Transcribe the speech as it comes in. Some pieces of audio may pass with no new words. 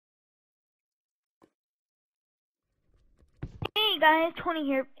guys, Tony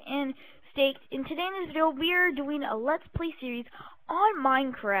here, and Steak. And today in this video, we are doing a Let's Play series on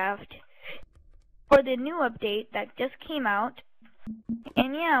Minecraft for the new update that just came out.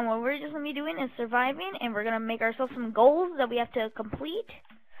 And yeah, what we're just going to be doing is surviving, and we're going to make ourselves some goals that we have to complete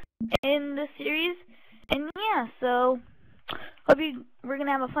in this series. And yeah, so we're going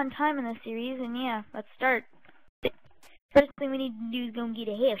to have a fun time in this series, and yeah, let's start. First thing we need to do is go and get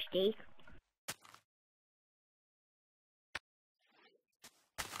a half steak.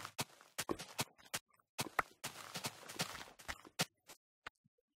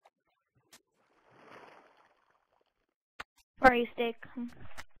 Where are you, Steak?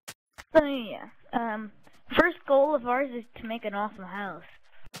 So yeah, first goal of ours is to make an awesome house.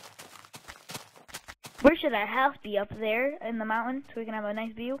 Where should our house be? Up there in the mountain so we can have a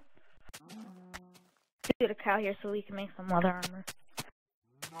nice view? Let's get a cow here so we can make some leather armor.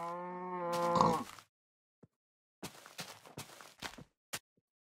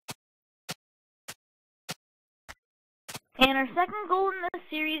 And our second goal in this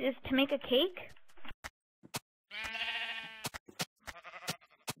series is to make a cake.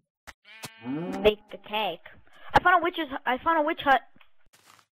 Bake the cake. I found a witch hut.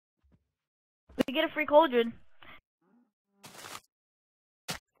 We get a free cauldron.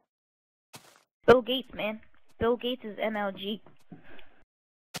 Bill Gates, man. Bill Gates is MLG.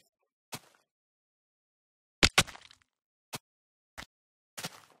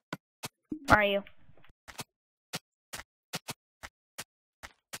 Where are you?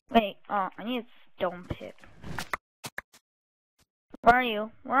 Wait, I need a stone pick. Where are you?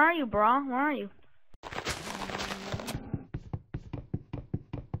 Where are you, bro? Where are you?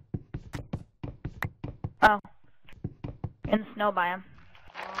 Oh. In the snow biome.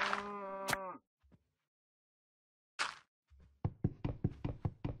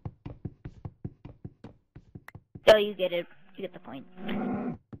 Oh, you get it. You get the point.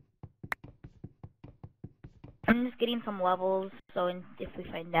 I'm just getting some levels, so if we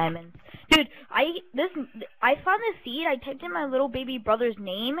find diamonds. Dude, I found this seed, I typed in my little baby brother's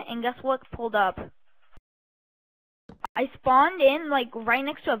name, and guess what pulled up? I spawned in, like, right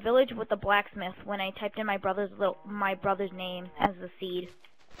next to a village with a blacksmith when I typed in my brother's name as the seed.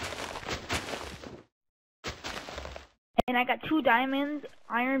 And I got 2 diamonds,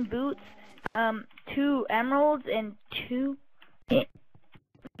 iron boots, 2 emeralds, and 2...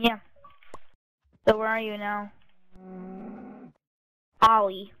 Yeah. So where are you now?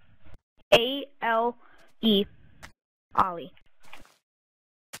 Ollie. A-L-E. Ollie.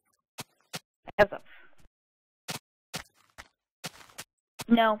 What's up?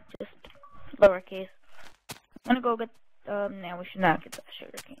 No, just lowercase. I'm gonna go get, no, we should not get that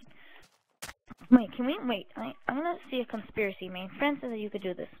sugar cane. Wait, I'm gonna see a conspiracy. My friend said that you could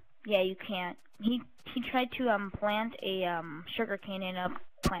do this. Yeah, you can't. He tried to, plant a, sugar cane in a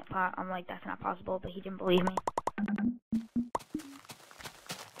plant pot. I'm like, that's not possible, but he didn't believe me.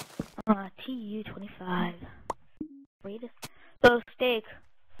 Tu25. Wait. So, Steak.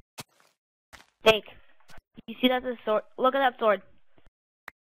 You see that's a sword? Look at that sword.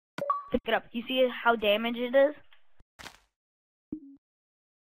 Pick it up. You see how damaged it is?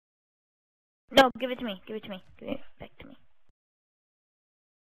 No, give it to me. Give it back to me.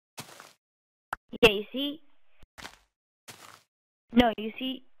 Yeah, you see? No, you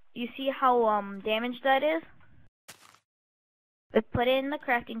see how damaged that is? Let's put it in the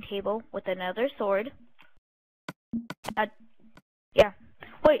crafting table with another sword. Yeah.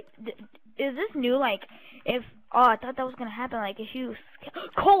 Wait, is this new? Like, if I thought that was gonna happen. Like, if you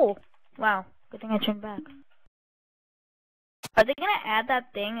coal. Wow, good thing I turned back. Are they gonna add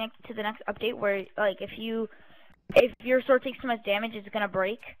that thing to the next update where, like, if your sword takes too much damage, it's gonna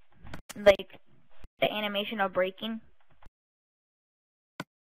break? Like, the animation of breaking?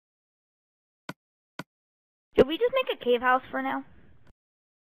 Should we just make a cave house for now?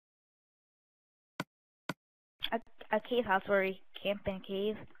 A cave house where we camp in a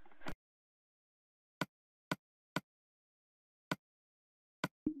cave?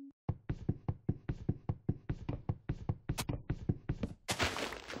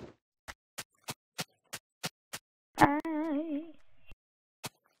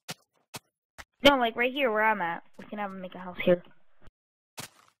 No, like right here where I'm at. We can have them make a house here.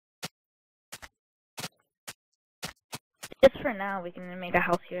 Just for now, we can make a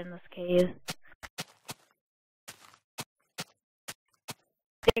house here in this cave.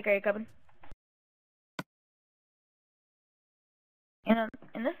 Steak, are you coming? And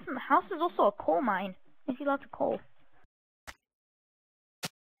this house is also a coal mine. I see lots of coal.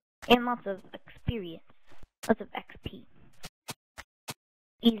 And lots of experience. Lots of XP.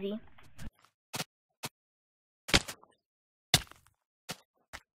 Easy.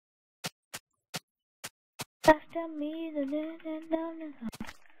 After me,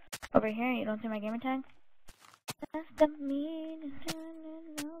 over here, you don't see my gamer tag? After me,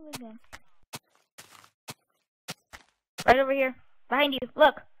 right over here. Behind you.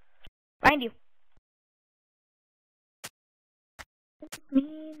 Look. Behind you.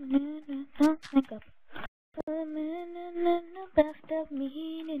 Don't think up. Best of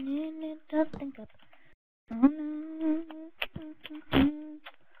me, don't think up.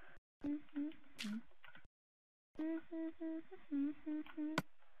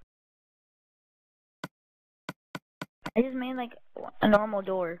 I just made like a normal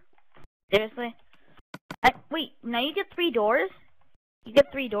door. Seriously? Wait, now you get 3 doors? You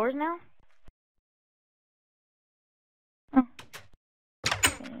get 3 doors now? Oh.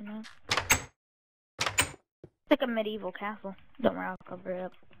 It's like a medieval castle. Don't worry, I'll cover it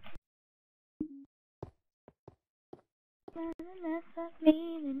up.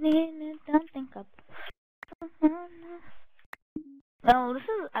 Don't think up. No,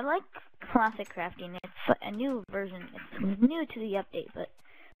 I like classic crafting. It's a new version. It's new to the update, but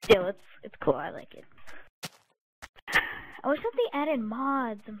still, it's cool. I like it. I wish that they added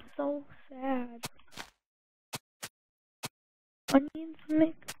mods. I'm so sad. I need to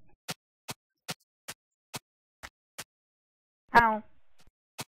make... Ow.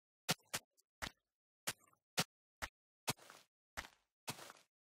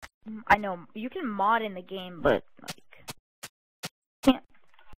 I know, you can mod in the game, but, like, can't.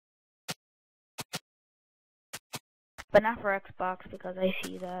 But not for Xbox, because I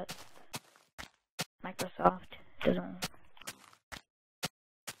see that Microsoft doesn't.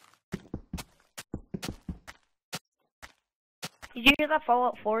 Did you hear that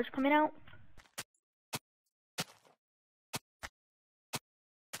Fallout 4 is coming out?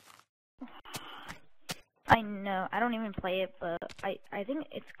 I know. I don't even play it, but I think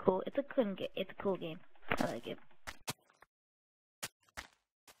it's cool. It's a cool game. I like it.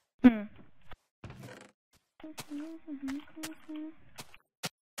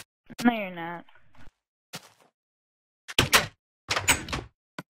 No, you're not.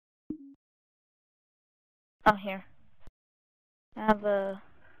 Oh, here. Have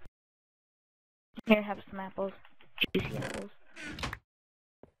some apples. Juicy apples.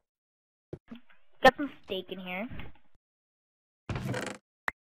 Got some steak in here.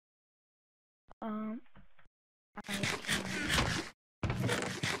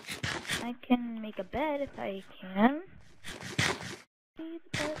 I can make a bed if I can. Please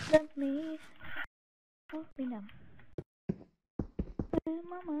let me. Don't be numb.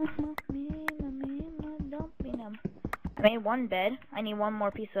 Don't be numb. I made 1 bed. I need 1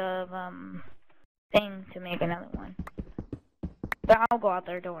 more piece of thing to make another one. But I'll go out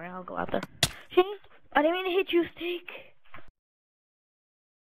there. Don't worry, I'll go out there. I didn't mean to hit you, steak.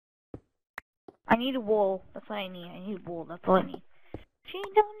 I need wool. That's what I need. I need wool. That's all I need. She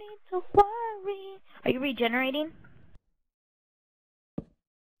don't need to worry. Are you regenerating?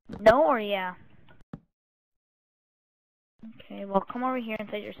 No or yeah? Okay, well come over here and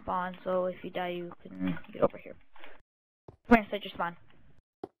set your spawn, so if you die you can get over here. Come here, set your spawn.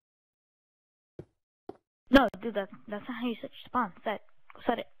 No, dude, that's not how you set your spawn. Go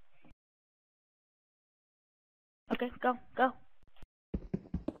set it. Okay, go.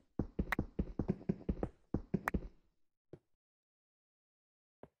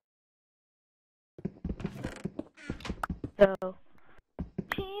 So,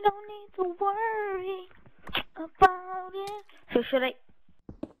 she don't need to worry about it. So should I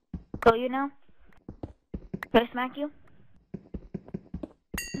kill you now? Should I smack you?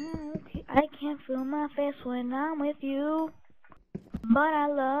 Okay, I can't feel my face when I'm with you, but I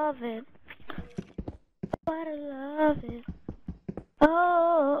love it.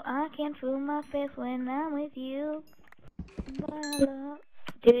 Oh, I can't feel my face when I'm with you, but I love.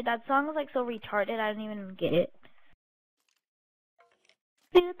 Dude, that song is like so retarded. I don't even get it.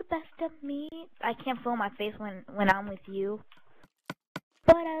 Feel the best of me. I can't feel my face when I'm with you,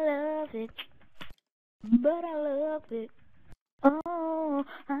 but I love it. Oh,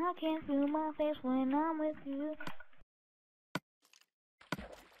 I can't feel my face when I'm with you.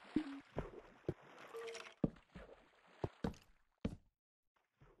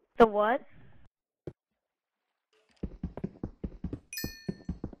 The what?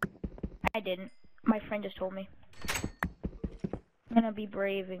 I didn't. My friend just told me. I'm gonna be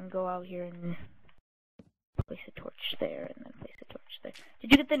brave and go out here and place a torch there and then place a torch there.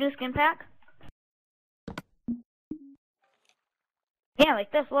 Did you get the new skin pack? Yeah,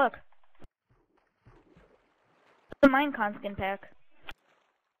 like this, look. The Minecon skin pack.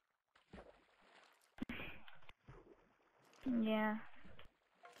 Yeah.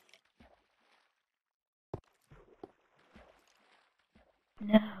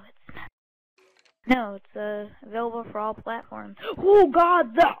 No, it's not. No, it's available for all platforms. Oh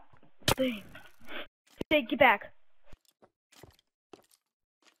God, that thing! Take it back.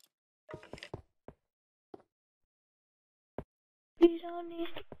 We don't need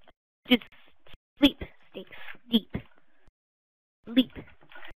to just sleep, stay deep, sleep.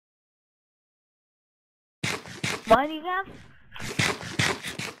 What do you have?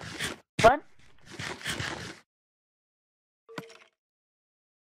 What?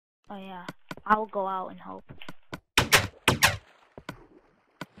 Oh yeah, I'll go out and hope.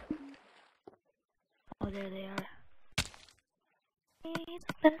 Oh, there they are. It's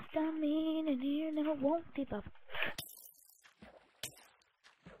best I mean, and here never won't give up.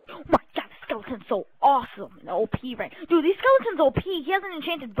 Oh my God, the skeleton's so awesome in the OP rank. Dude, these skeletons OP. He has an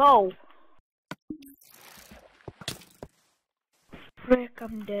enchanted bow. Frick,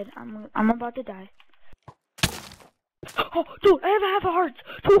 I'm dead. I'm about to die. Oh, dude, I have half a heart.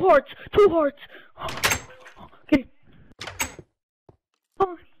 2 hearts. 2 hearts. Get him.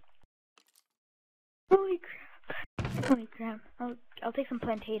 Holy crap. Holy crap. I'll take some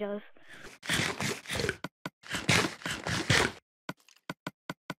potatoes.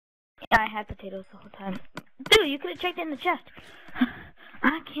 Yeah, I had potatoes the whole time. Dude, you could have checked it in the chest.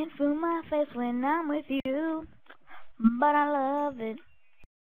 I can't fool my face when I'm with you, but I love it.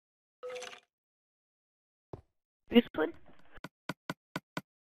 This one?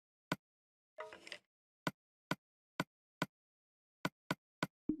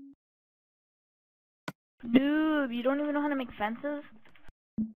 Dude, you don't even know how to make fences?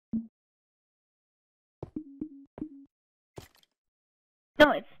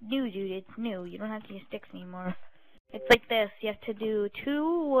 No, it's new, dude. It's new. You don't have to use sticks anymore. It's like this. You have to do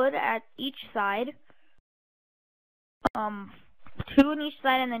 2 wood at each side. 2 on each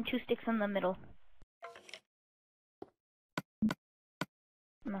side and then 2 sticks in the middle.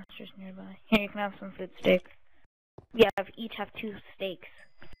 Monsters nearby. Here, you can have some food stick. We each have 2 steaks.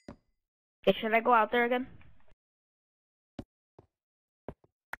 Okay, should I go out there again?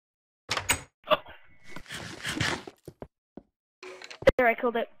 There, I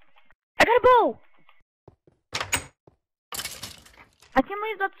killed it. I got a bow! I can't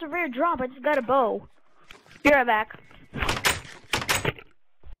believe that's a rare drop. I just got a bow. Be right back.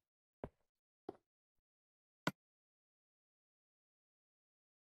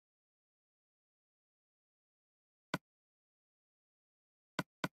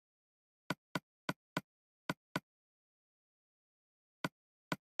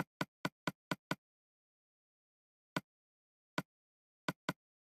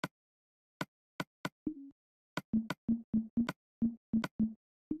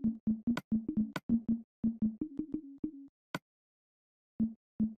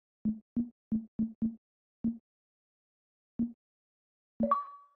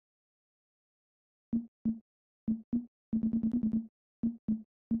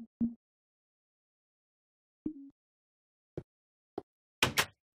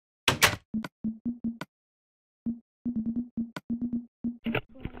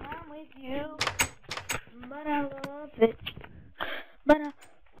 I'm with you, but I love it. But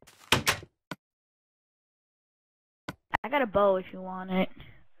I got a bow if you want it.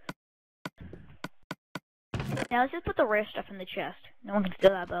 Now let's just put the rare stuff in the chest. No one can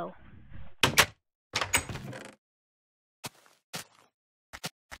steal that bow.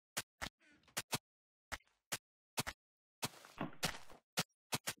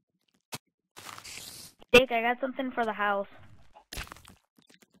 Dick, I got something for the house.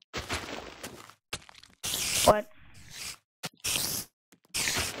 What?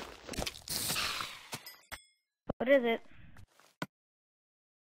 What is it?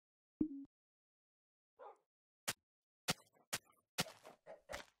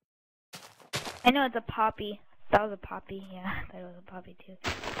 I know it's a poppy. That was a poppy, yeah. That was a poppy too.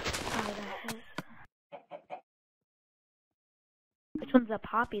 Oh, that is... Which one's a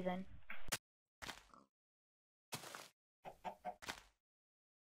poppy then?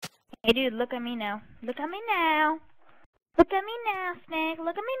 Hey dude, look at me now. Look at me now. Look at me now, Snake.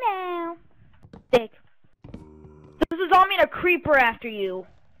 Look at me now. Dick. This is all me and a creeper after you.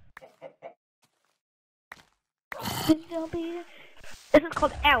 This is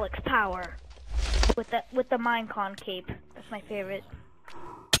called Alex Power. With the Minecon cape. That's my favorite.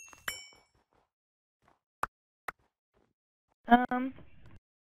 No,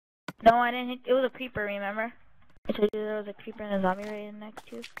 I didn't hit. It was a creeper, remember? I told you there was a creeper and a zombie right next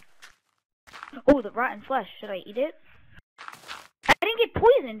to you. Oh, the rotten flesh. Should I eat it? I didn't get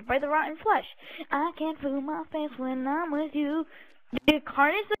poisoned by the rotten flesh. I can't fool my face when I'm with you. Dude,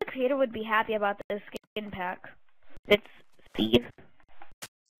 Carnage the creator would be happy about this skin pack. It's Steve.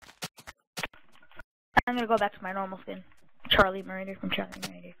 I'm gonna go back to my normal skin. Charlie Mariner from Charlie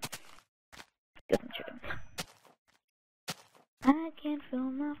Mariner. Get some chickens. I can't feel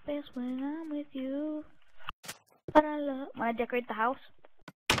my face when I'm with you. But I love. Wanna decorate the house?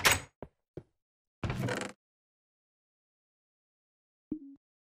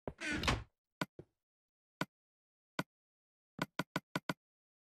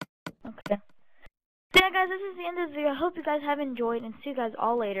 Okay. So yeah, guys, this is the end of the video. I hope you guys have enjoyed, and see you guys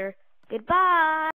all later. Goodbye!